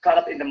mind, caught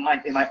up in the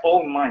mind, in my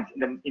own mind,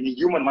 in the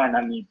human mind,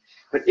 I mean.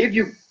 But if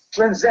you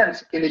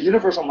transcend in the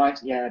universal mind,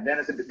 yeah, then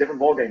it's a different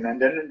ballgame, man.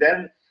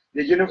 Then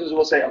the universe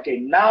will say,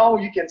 okay, now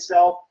you can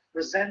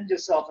present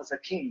yourself as a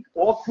king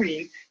or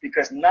queen,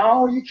 because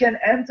now you can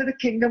enter the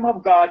kingdom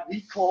of God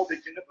we call the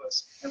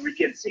universe, and we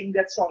can sing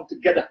that song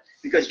together,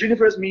 because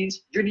universe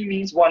means, uni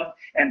means one,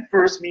 and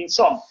first means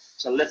song.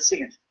 So let's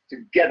sing it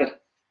together.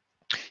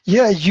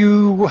 Yeah,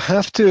 you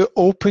have to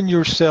open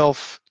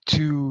yourself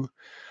to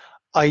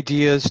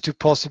ideas, to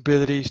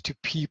possibilities, to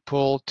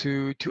people,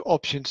 to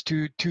options,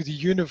 to the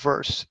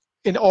universe,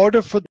 in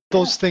order for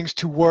those things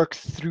to work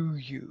through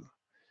you.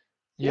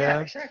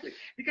 Yeah, exactly.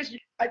 Because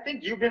I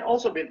think you've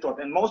also been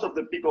taught, and most of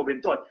the people have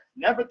been taught,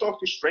 never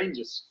talk to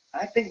strangers.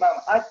 I think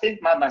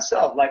by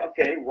myself, like,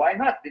 okay, why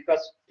not?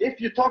 Because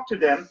if you talk to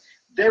them,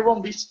 they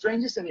won't be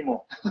strangers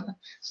anymore.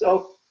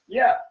 So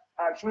yeah,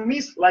 for me,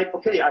 it's like,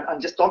 okay, I'm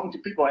just talking to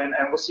people, and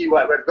we'll see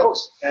where it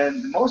goes.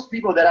 And most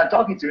people that I'm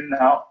talking to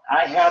now,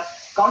 I have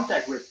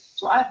contact with.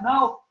 So I have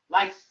now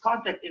like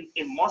contact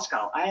in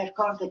Moscow. I have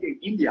contact in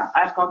India.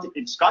 I have contact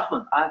in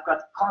Scotland. I've got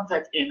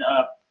contact in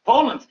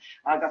Poland.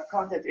 I've got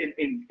contact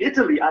in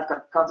Italy. I've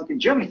got contact in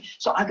Germany.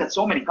 So I've got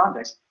so many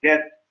contacts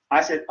that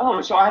I said,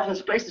 oh, so I have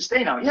a place to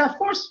stay now. Yeah, of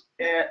course.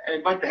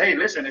 But hey,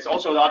 listen, it's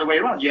also the other way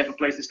around. You have a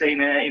place to stay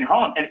in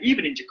Holland, and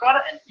even in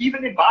Jakarta, and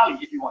even in Bali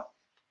if you want.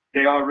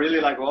 They are really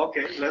like, well,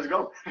 okay, let's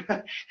go.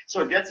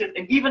 So that's it.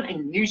 And even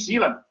in New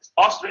Zealand,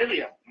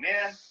 Australia,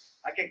 man,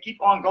 I can keep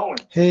on going.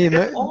 Hey, and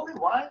that's only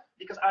why,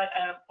 because I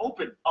am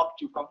open up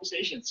to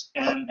conversations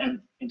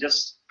and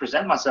just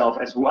present myself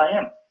as who I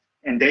am.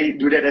 And they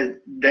do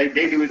that. They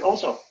do it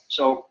also.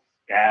 So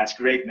yeah, it's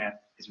great, man.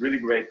 It's really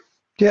great.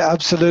 Yeah,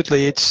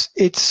 absolutely.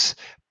 It's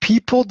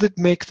people that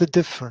make the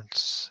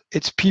difference.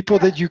 It's people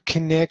that you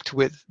connect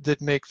with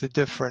that make the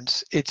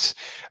difference. It's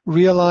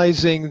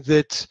realizing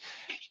that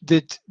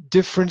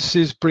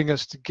differences bring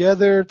us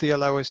together. They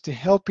allow us to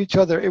help each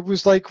other. It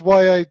was like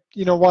why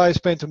I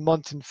spent a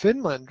month in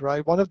Finland,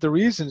 right? One of the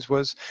reasons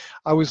was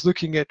I was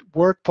looking at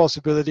work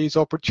possibilities,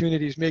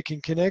 opportunities,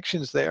 making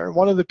connections there. And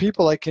one of the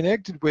people I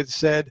connected with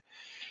said,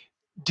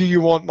 "Do you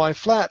want my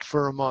flat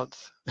for a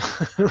month?"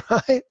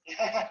 Right?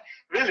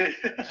 Really?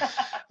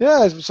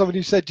 Yeah,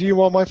 somebody said, "Do you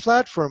want my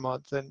flat for a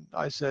month?" And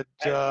I said,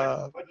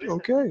 But listen,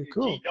 "Okay,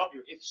 cool."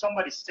 GW, if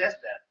somebody says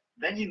that,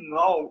 then you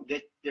know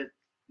that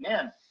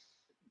man,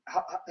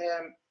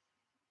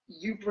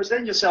 you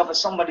present yourself as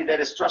somebody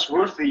that is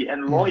trustworthy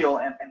and loyal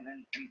and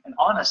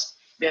honest,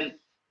 then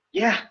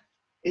yeah,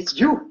 it's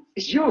you.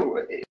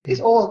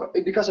 It's all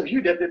because of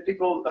you that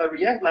people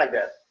react like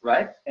that,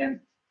 right?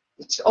 And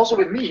it's also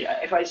with me.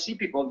 If I see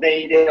people,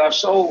 they are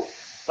so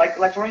like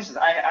for instance,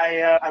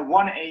 I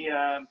won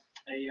a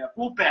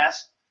pool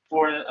pass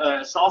for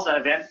a salsa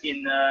event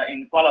in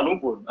Kuala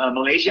Lumpur,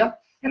 Malaysia,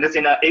 and that's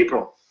in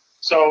April.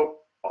 So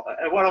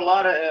I won a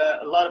lot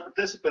of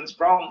participants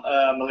from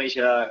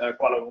Malaysia,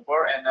 Kuala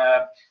Lumpur, and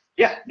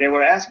yeah, they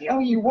were asking, "Oh,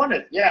 you won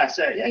it?" Yeah, I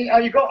said, "Yeah, how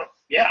you going?"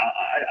 "Yeah,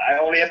 I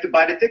only have to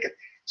buy the ticket."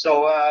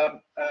 So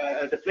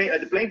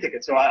the plane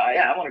ticket. So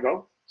I want to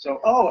go.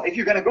 So if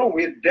you're gonna go,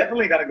 we're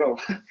definitely gonna go.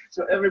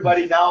 So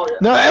everybody now.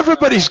 No,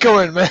 everybody's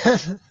going,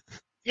 man.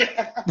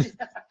 Yeah,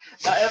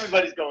 now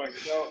everybody's going.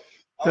 So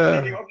I'm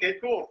thinking, okay,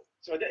 cool.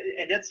 So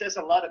that says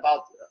a lot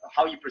about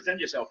how you present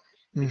yourself,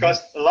 because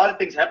a lot of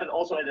things happened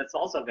also at that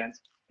salsa event,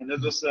 and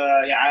it was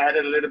I had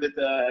a little bit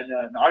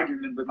an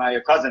argument with my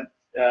cousin.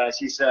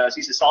 She's a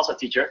salsa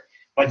teacher,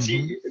 but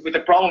with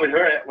the problem with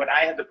her, what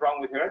I have the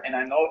problem with her, and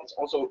I know it's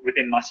also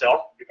within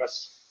myself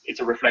because it's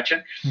a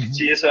reflection.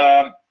 She is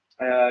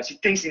she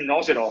thinks she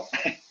knows it all.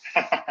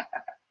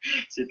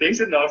 She thinks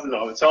she knows it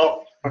all.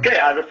 So okay,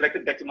 I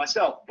reflected back to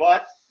myself,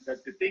 but the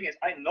thing is,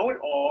 I know it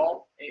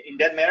all in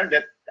that manner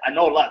that I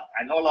know a lot.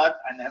 I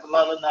have a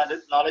lot of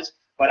knowledge,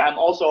 but I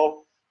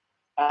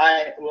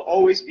will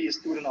always be a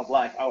student of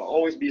life. I will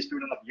always be a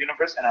student of the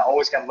universe, and I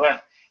always can learn.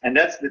 And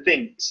that's the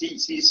thing. She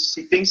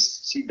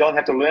thinks she don't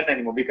have to learn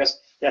anymore because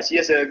she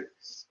has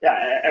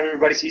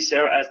everybody sees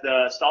her as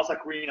the salsa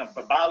queen of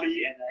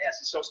Bali, and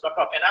she's so stuck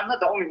up. And I'm not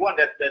the only one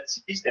that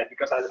sees that,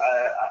 because I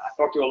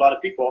talk to a lot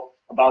of people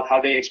about how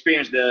they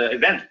experienced the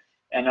event.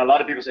 And a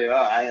lot of people say, "Oh,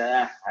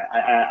 I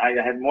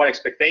had more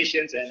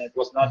expectations, and it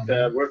was not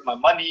worth my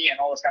money," and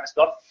all this kind of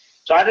stuff.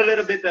 So I had a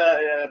little bit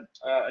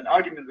an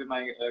argument with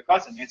my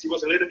cousin, and she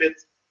was a little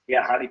bit,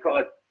 how do you call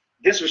it,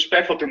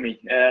 disrespectful to me,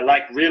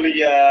 like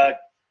really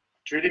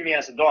treating me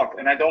as a dog.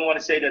 And I don't want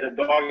to say that a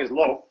dog is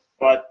low,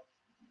 but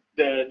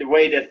the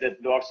way that the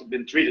dogs have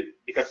been treated,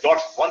 because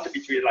dogs want to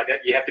be treated like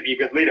that. You have to be a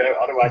good leader,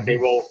 otherwise they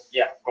will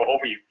go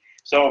over you.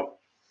 So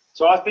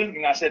I was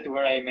thinking, I said to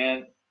her, "Hey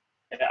man,"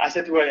 I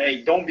said to her,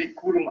 "Hey, don't be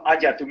kurum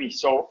aja to me."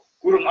 So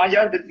kurum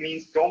aja, that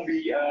means don't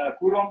be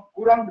kuram.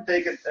 Kuram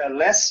betekent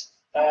less.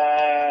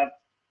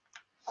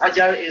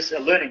 Aja is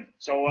learning.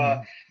 So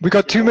we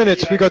got 2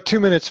 minutes. We got 2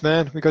 minutes,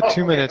 man. We got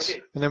 2 minutes,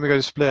 and then we got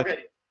to split.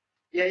 Okay.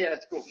 Yeah,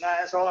 that's cool.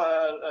 Now, so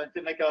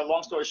to make a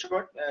long story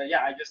short,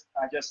 I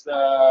just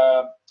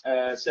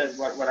said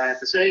what I have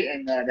to say,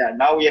 and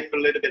now we have a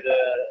little bit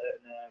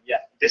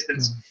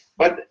distance,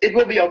 but it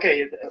will be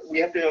okay. We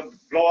have to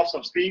blow off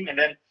some steam, and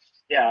then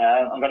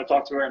I'm gonna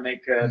talk to her and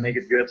make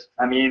it good.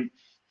 I mean,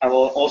 I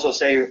will also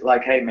say,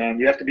 like, hey man,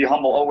 you have to be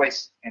humble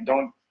always, and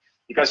don't,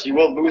 because you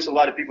will lose a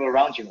lot of people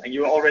around you, and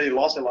you already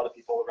lost a lot of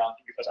people around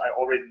you, because I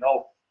already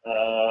know.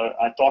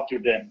 I talk to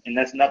them, and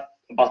that's not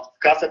about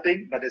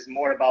gossiping, but it's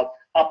more about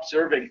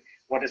observing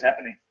what is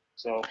happening.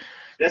 So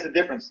there's a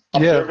difference,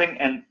 observing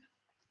and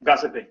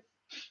gossiping.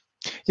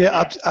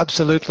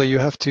 Absolutely. You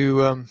have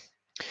to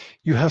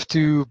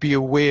be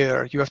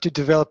aware. You have to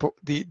develop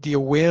the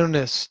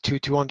awareness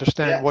to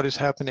understand what is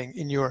happening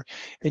in your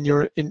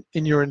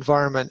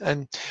environment.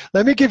 And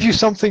let me give you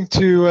something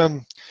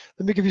to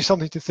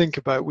think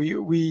about.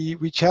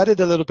 We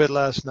chatted a little bit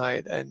last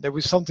night, and there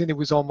was something that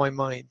was on my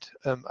mind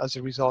as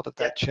a result of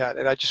that chat,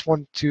 and I just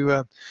want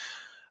to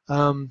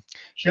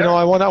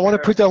I want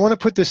to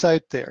put this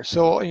out there.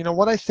 So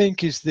what I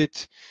think is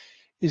that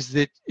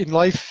in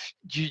life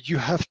you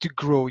have to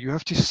grow, you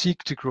have to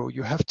seek to grow,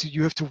 you have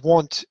to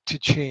want to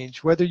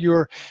change, whether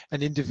you're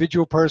an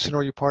individual person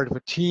or you're part of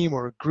a team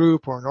or a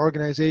group or an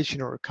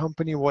organization or a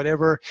company,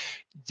 whatever.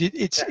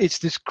 It's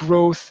this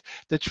growth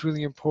that's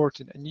really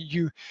important, and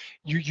you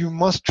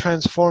must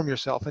transform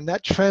yourself, and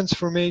that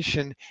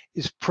transformation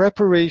is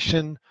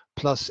preparation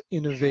plus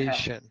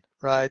innovation.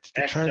 Right,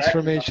 the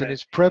transformation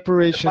is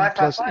preparation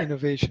plus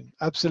innovation.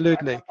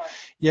 Absolutely,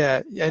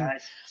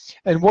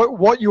 and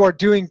what you are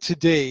doing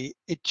today,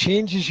 it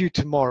changes you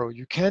tomorrow.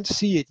 You can't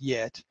see it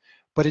yet,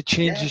 but it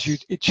changes you.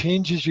 It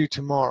changes you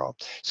tomorrow.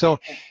 So,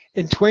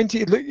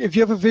 if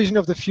you have a vision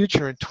of the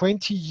future, in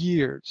 20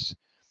 years,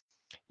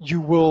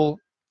 you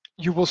will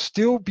you will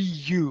still be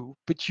you,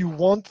 but you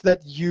want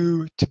that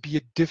you to be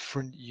a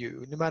different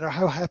you. No matter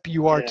how happy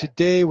you are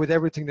today with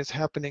everything that's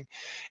happening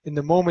in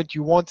the moment,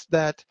 you want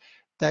that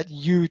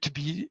you to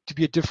be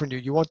a different you.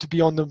 You want to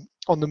be on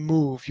the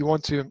move. You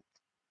want to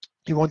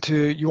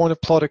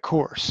plot a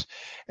course,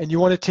 and you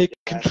want to take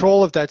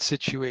control of that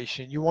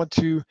situation. You want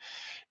to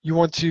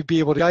be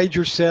able to guide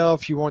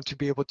yourself. You want to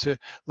be able to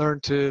learn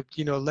to,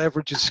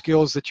 leverage the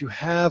skills that you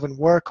have and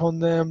work on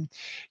them.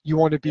 You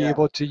want to be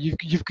able to,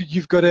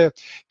 you've got to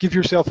give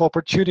yourself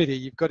opportunity.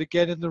 You've got to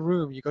get in the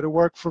room. You've got to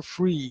work for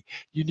free.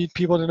 You need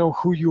people to know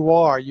who you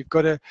are. You've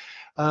got to,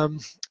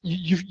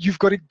 you've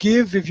got to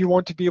give if you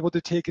want to be able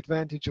to take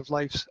advantage of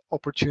life's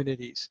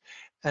opportunities.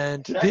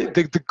 And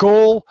the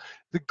goal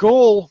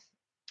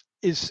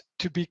is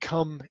to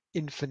become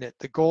infinite.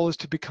 The goal is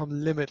to become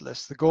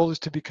limitless. The goal is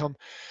to become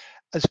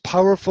as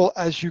powerful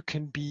as you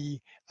can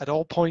be at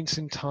all points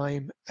in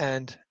time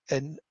and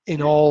in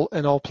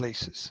all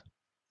places.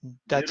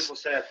 Beautiful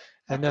said.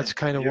 That's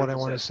kind of what I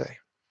want to say.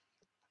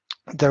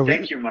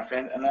 Thank you, my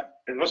friend. And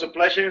it was a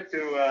pleasure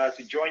to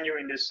join you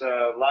in this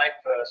live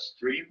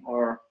stream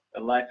or a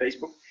live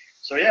Facebook.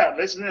 So yeah,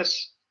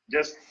 listeners,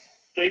 just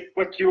take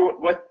what can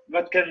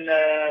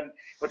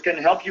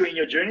help you in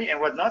your journey, and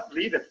what not,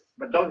 leave it.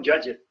 But don't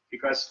judge it,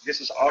 because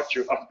this is our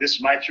truth. This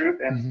is my truth,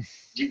 and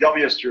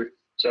GW's truth.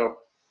 So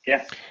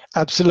yeah.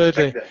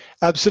 Absolutely.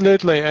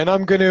 And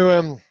I'm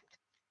gonna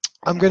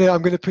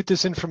put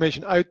this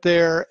information out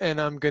there,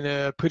 and I'm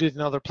gonna put it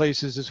in other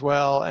places as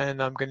well,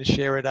 and I'm gonna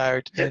share it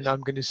out, and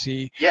I'm gonna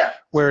see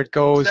where it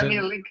goes. Send me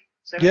a link.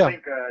 Send me a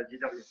link,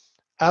 GW.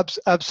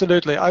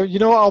 Absolutely.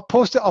 I'll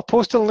post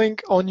a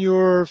link on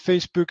your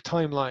Facebook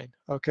timeline.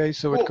 Okay,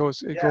 so it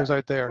goes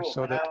out there. Cool.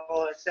 So and that I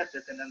will accept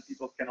it, and then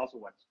people can also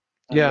watch.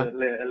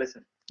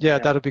 Listen. Yeah,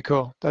 that'd be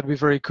cool. That'd be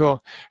very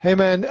cool. Hey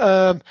man,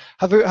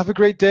 have a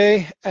great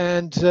day,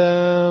 and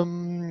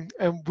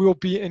we'll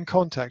be in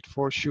contact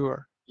for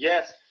sure.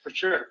 Yes, for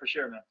sure,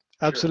 man.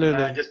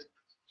 Absolutely.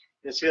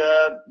 Just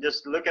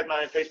look at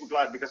my Facebook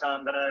Live, because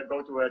I'm gonna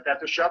go to a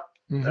tattoo shop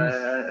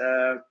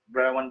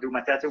where I want to do my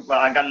tattoo. Well,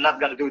 I'm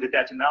not gonna do the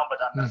tattoo now, but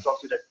I'm gonna talk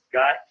to that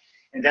guy.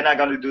 And then I'm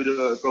going to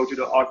go to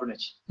the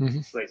orphanage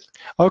place.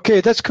 Okay,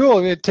 that's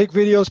cool. Take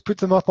videos, put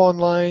them up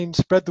online,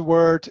 spread the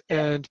word,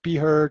 and be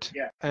heard.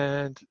 Yeah.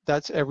 And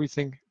that's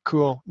everything.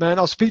 Cool. Man,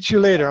 I'll speak to you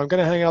later. I'm going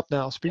to hang up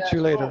now. I'll speak to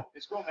you later. Cool.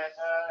 It's cool, man.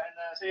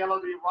 And say hello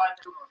to your wife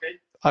too, okay?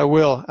 I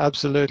will,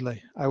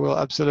 absolutely.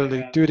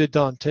 Yeah. Do it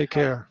done. Take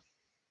care.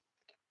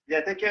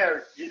 Yeah, take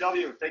care.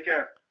 GW, take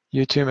care.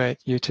 You too, mate.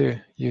 You too.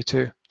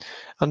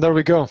 And there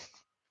we go.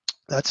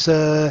 That's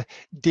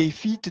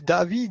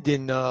David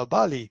in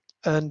Bali.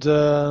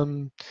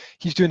 And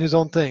he's doing his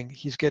own thing.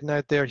 He's getting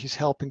out there. He's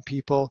helping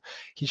people.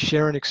 He's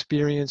sharing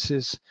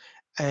experiences.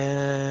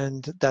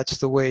 And that's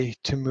the way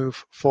to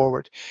move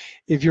forward.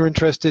 If you're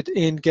interested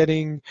in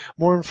getting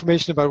more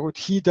information about what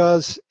he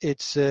does,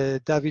 it's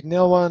David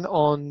Nelwan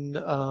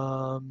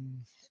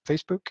on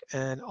Facebook,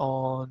 and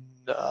on,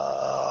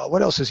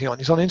 what else is he on?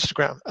 He's on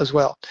Instagram as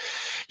well.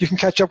 You can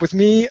catch up with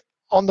me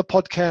on the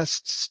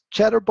podcast's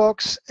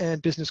Chatterbox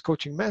and Business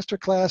Coaching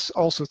Masterclass,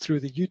 also through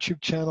the YouTube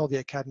channel, the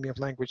Academy of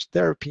Language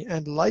Therapy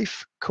and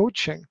Life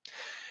Coaching.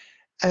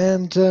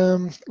 And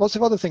lots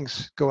of other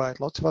things go out.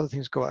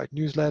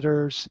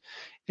 Newsletters,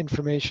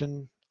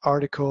 information,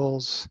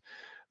 articles,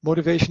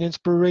 motivation,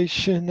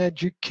 inspiration,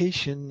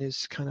 education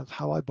is kind of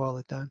how I boil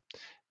it down.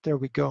 There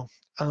we go.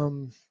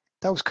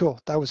 That was cool.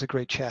 That was a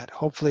great chat.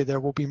 Hopefully there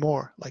will be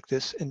more like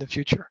this in the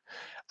future.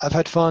 I've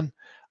had fun.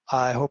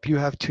 I hope you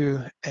have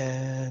too,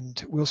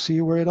 and we'll see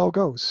where it all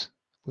goes.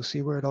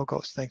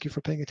 Thank you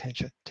for paying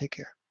attention. Take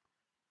care.